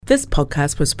This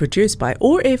podcast was produced by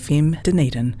OAR FM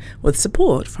Dunedin with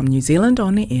support from New Zealand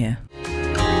On Air.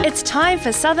 It's time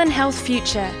for Southern Health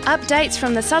Future. Updates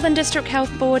from the Southern District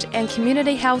Health Board and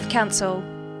Community Health Council.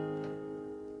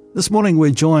 This morning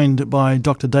we're joined by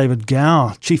Dr. David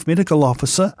Gow, Chief Medical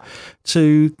Officer,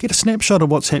 to get a snapshot of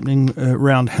what's happening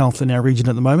around health in our region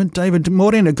at the moment. David,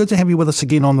 morning. Good to have you with us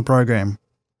again on the program.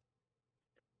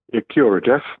 Yeah, kia ora,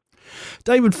 Jeff.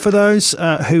 David, for those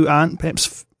who aren't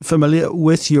perhaps familiar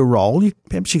with your role,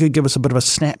 perhaps you could give us a bit of a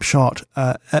snapshot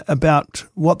about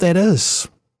what that is.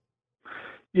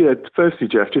 Yeah, firstly,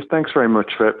 Jeff, just thanks very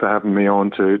much for having me on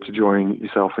to join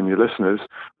yourself and your listeners.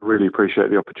 Really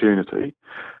appreciate the opportunity.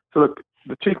 So look,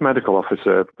 the Chief Medical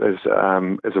Officer is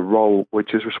a role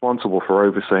which is responsible for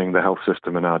overseeing the health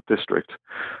system in our district.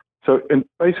 So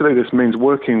basically this means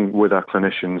working with our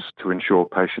clinicians to ensure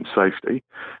patient safety,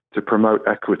 to promote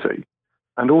equity,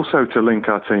 and also to link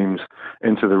our teams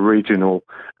into the regional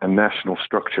and national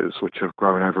structures which have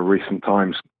grown over recent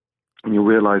times. And you'll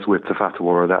realise with Te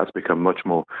Whatu that has become much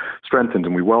more strengthened,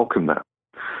 and we welcome that.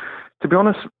 To be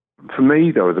honest, for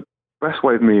me though, the best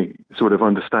way of me sort of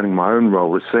understanding my own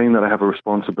role is seeing that I have a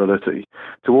responsibility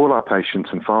to all our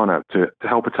patients and whānau to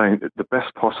help attain the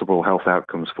best possible health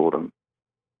outcomes for them.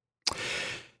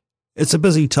 It's a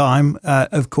busy time,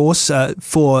 of course,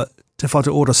 for Te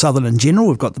Whatu Southern in general.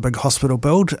 We've got the big hospital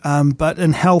build, but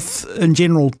in health in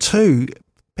general too.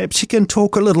 Perhaps you can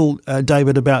talk a little,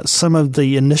 David, about some of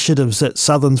the initiatives that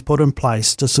Southern's put in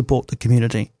place to support the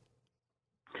community.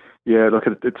 Yeah, look,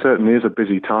 it certainly is a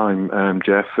busy time,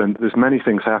 Jeff, and there's many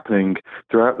things happening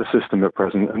throughout the system at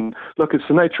present. And look, it's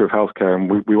the nature of healthcare,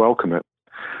 and we welcome it.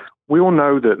 We all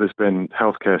know that there's been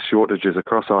healthcare shortages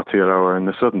across Aotearoa, and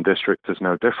the Southern District is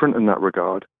no different in that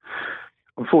regard.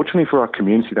 Unfortunately for our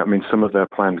community, that means some of their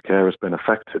planned care has been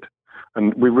affected.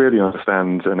 And we really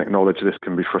understand and acknowledge this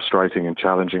can be frustrating and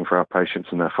challenging for our patients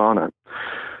and their whānau.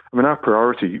 I mean, our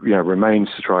priority remains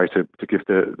to try to give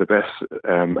the best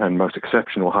and most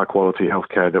exceptional high-quality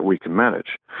healthcare that we can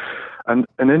manage. And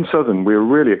in Southern, we were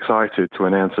really excited to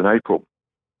announce in April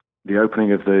the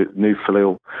opening of the new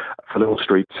Falil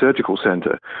Street Surgical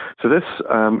Centre. So this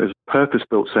is a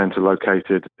purpose-built centre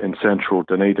located in central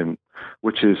Dunedin,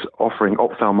 which is offering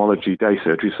ophthalmology day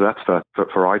surgery, so that's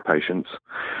for eye patients,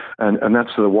 and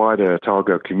that's for the wider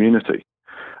Otago community.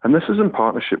 And this is in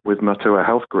partnership with Matua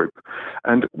Health Group.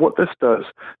 And what this does,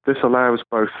 this allows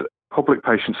both public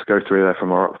patients to go through there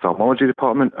from our ophthalmology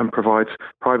department and provides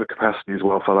private capacity as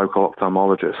well for local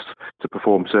ophthalmologists to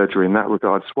perform surgery in that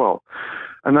regard as well.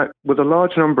 And that, with a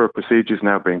large number of procedures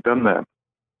now being done there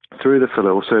through the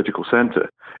Falil Surgical Centre,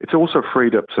 it's also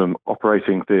freed up some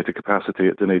operating theatre capacity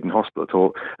at Dunedin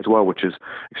Hospital as well, which is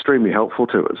extremely helpful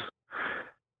to us.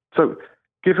 So,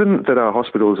 given that our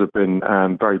hospitals have been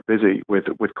very busy with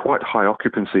quite high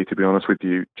occupancy, to be honest with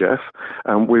you, Jeff,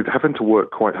 we're having to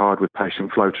work quite hard with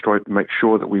patient flow to try to make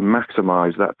sure that we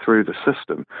maximise that through the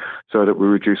system so that we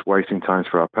reduce waiting times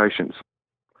for our patients.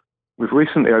 We've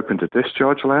recently opened a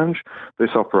discharge lounge.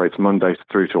 This operates Monday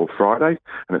through till Friday,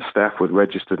 and it's staffed with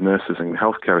registered nurses and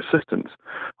healthcare assistants.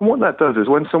 And what that does is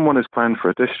when someone is planned for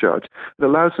a discharge, it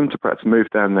allows them to perhaps move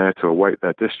down there to await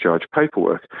their discharge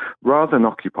paperwork, rather than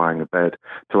occupying a bed,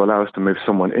 to allow us to move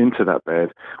someone into that bed,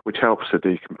 which helps to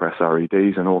decompress our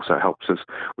EDs and also helps us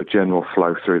with general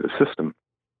flow through the system.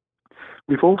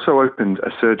 We've also opened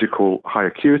a surgical high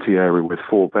acuity area with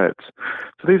 4 beds.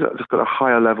 So these have got a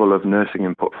higher level of nursing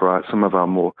input for some of our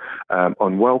more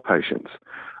unwell patients.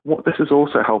 What this is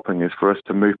also helping is for us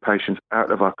to move patients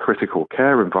out of our critical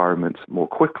care environments more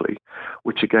quickly,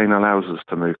 which again allows us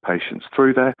to move patients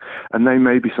through there. And they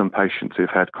may be some patients who've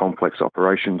had complex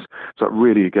operations, so it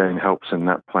really again helps in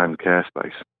that planned care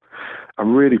space.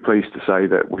 I'm really pleased to say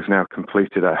that we've now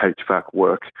completed our HVAC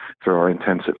work through our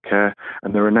intensive care,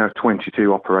 and there are now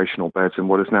 22 operational beds in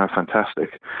what is now a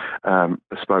fantastic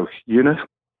bespoke unit,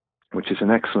 which is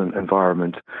an excellent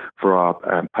environment for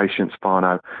our patients,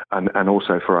 whānau, and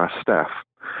also for our staff.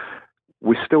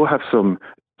 We still have some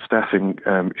staffing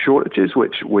shortages,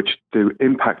 which do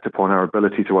impact upon our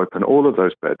ability to open all of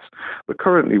those beds. But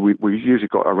currently, we've usually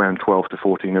got around 12 to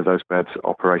 14 of those beds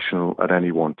operational at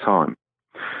any one time.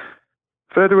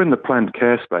 Further in the planned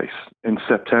care space, in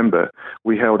September,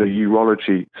 we held a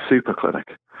urology super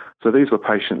clinic. So these were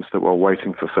patients that were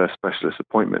waiting for first specialist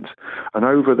appointments. And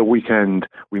over the weekend,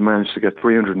 we managed to get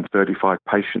 335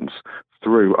 patients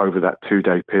through over that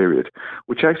 2-day period,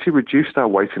 which actually reduced our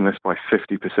waiting list by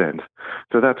 50%.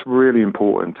 So that's really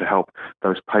important to help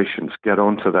those patients get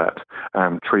onto that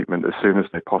treatment as soon as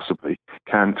they possibly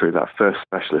can through that first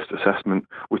specialist assessment,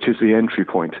 which is the entry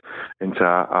point into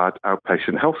our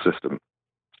outpatient health system.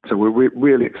 So we're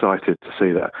really excited to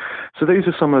see that. So these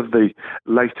are some of the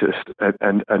latest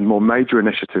and more major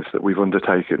initiatives that we've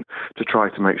undertaken to try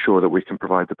to make sure that we can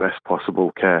provide the best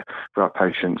possible care for our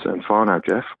patients and far now,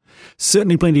 Jeff.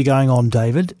 Certainly plenty going on,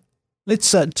 David.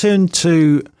 Let's turn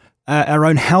to our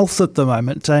own health at the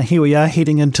moment. Here we are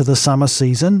heading into the summer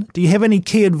season. Do you have any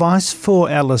key advice for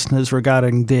our listeners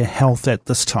regarding their health at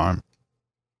this time?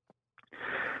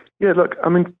 Yeah, look,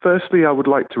 firstly, I would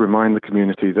like to remind the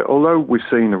community that although we've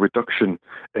seen a reduction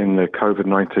in the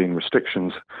COVID-19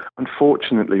 restrictions,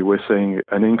 unfortunately, we're seeing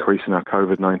an increase in our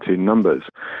COVID-19 numbers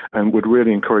and would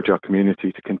really encourage our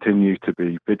community to continue to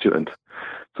be vigilant.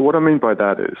 So what I mean by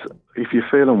that is, if you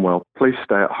feel unwell, please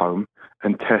stay at home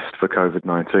and test for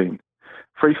COVID-19.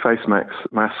 Free face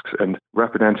masks and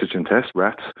rapid antigen tests,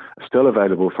 RATs, are still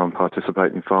available from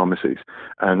participating pharmacies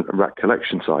and RAT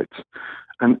collection sites.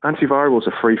 And antivirals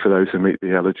are free for those who meet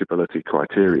the eligibility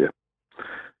criteria.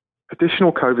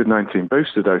 Additional COVID-19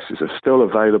 booster doses are still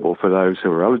available for those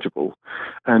who are eligible,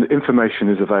 and information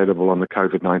is available on the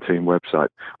COVID-19 website,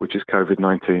 which is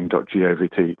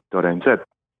covid19.govt.nz.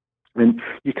 And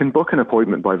you can book an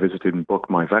appointment by visiting Book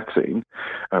My Vaccine,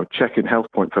 check in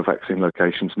HealthPoint for vaccine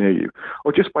locations near you,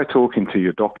 or just by talking to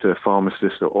your doctor,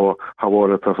 pharmacist, or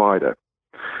Hawara provider.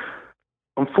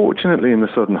 Unfortunately, in the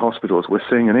southern hospitals, we're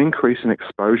seeing an increase in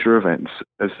exposure events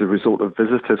as the result of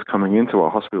visitors coming into our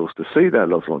hospitals to see their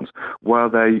loved ones while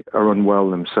they are unwell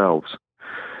themselves.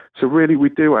 So really, we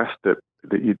do ask that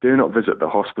you do not visit the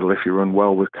hospital if you're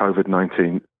unwell with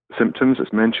COVID-19 symptoms.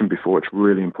 As mentioned before, it's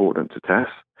really important to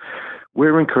test.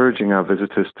 We're encouraging our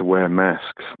visitors to wear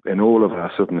masks in all of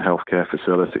our southern healthcare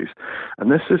facilities,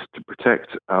 and this is to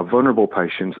protect our vulnerable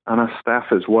patients and our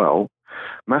staff as well.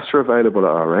 Masks are available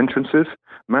at our entrances.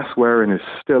 Mask wearing is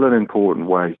still an important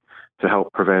way to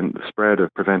help prevent the spread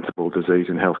of preventable disease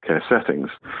in healthcare settings.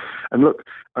 And look,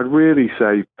 I'd really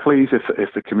say, please,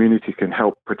 if the community can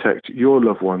help protect your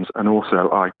loved ones and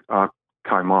also our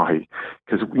kaimahi,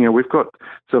 because we've got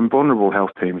some vulnerable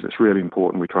health teams. It's really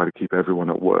important we try to keep everyone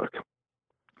at work.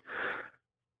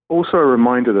 Also, a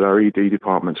reminder that our ED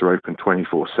departments are open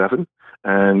 24/7.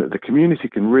 And the community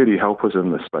can really help us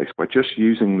in this space by just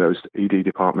using those ED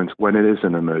departments when it is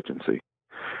an emergency.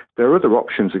 There are other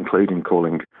options, including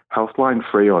calling Healthline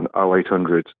free on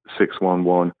 0800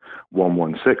 611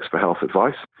 116 for health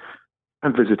advice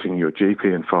and visiting your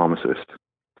GP and pharmacist.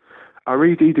 Our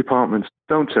ED departments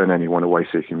don't turn anyone away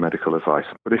seeking medical advice,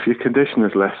 but if your condition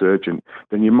is less urgent,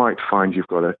 then you might find you've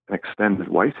got an extended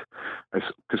wait,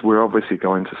 because we're obviously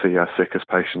going to see our sickest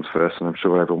patients first, and I'm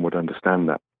sure everyone would understand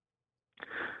that.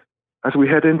 As we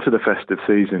head into the festive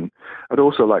season, I'd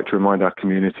also like to remind our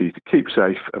community to keep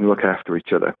safe and look after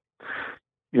each other.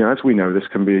 As we know, this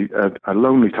can be a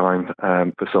lonely time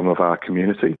for some of our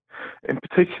community. In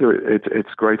particular,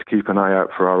 it's great to keep an eye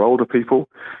out for our older people,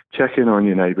 check in on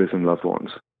your neighbours and loved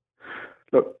ones.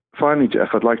 Look, finally,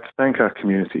 Jeff, I'd like to thank our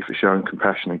community for showing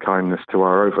compassion and kindness to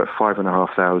our over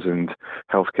 5,500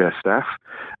 healthcare staff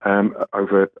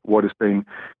over what has been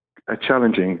a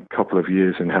challenging couple of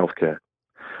years in healthcare.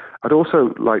 I'd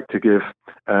also like to give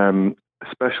a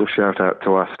special shout out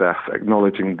to our staff,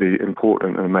 acknowledging the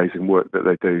important and amazing work that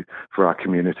they do for our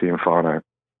community in whānau.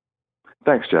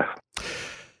 Thanks, Jeff.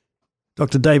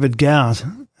 Dr. David Gowd,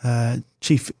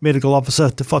 Chief Medical Officer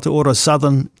to Whatu Ora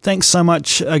Southern. Thanks so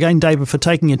much again, David, for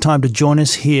taking your time to join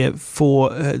us here for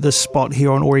this spot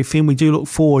here on OAR FM. We do look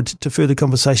forward to further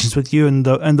conversations with you and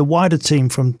the wider team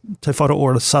from Te Whatu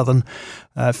Ora Southern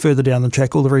further down the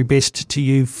track. All the very best to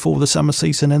you for the summer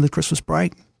season and the Christmas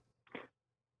break.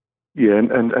 Yeah, and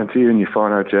to you and your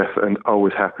whānau, Jeff, and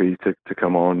always happy to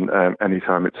come on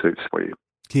anytime it suits for you.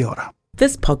 Kia ora.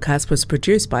 This podcast was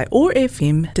produced by OAR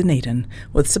FM Dunedin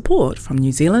with support from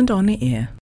New Zealand On the Air.